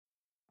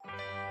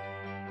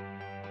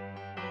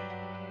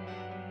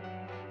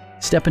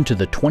step into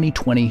the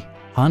 2020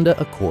 Honda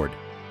Accord.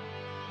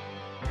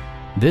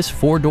 This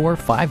four-door,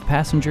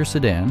 five-passenger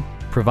sedan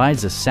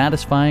provides a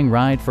satisfying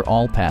ride for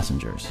all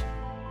passengers.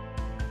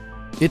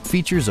 It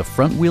features a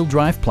front-wheel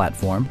drive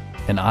platform,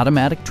 an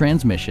automatic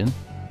transmission,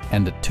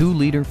 and a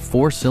 2-liter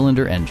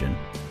four-cylinder engine.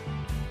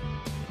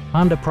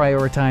 Honda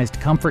prioritized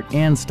comfort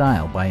and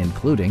style by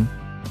including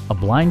a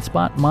blind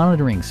spot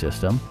monitoring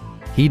system,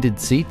 heated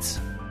seats,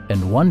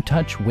 and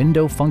one-touch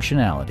window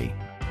functionality.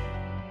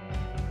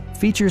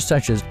 Features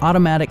such as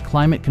automatic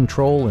climate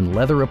control and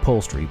leather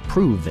upholstery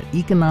prove that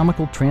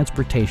economical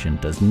transportation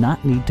does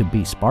not need to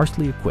be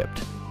sparsely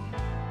equipped.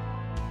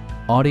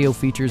 Audio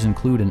features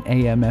include an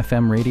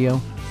AM/FM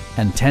radio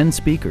and 10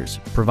 speakers,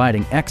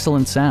 providing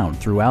excellent sound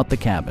throughout the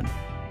cabin.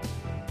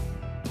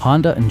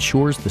 Honda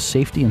ensures the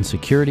safety and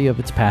security of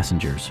its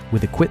passengers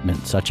with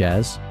equipment such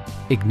as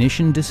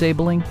ignition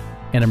disabling,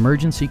 an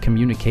emergency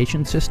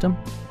communication system,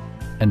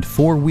 and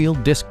four-wheel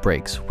disc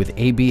brakes with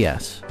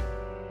ABS.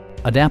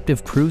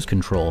 Adaptive Cruise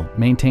Control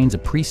maintains a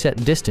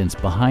preset distance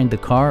behind the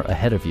car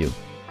ahead of you,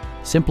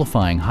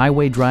 simplifying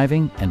highway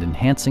driving and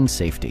enhancing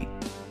safety.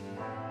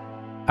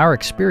 Our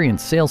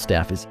experienced sales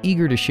staff is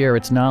eager to share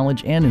its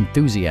knowledge and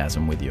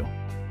enthusiasm with you.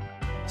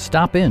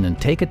 Stop in and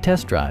take a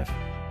test drive.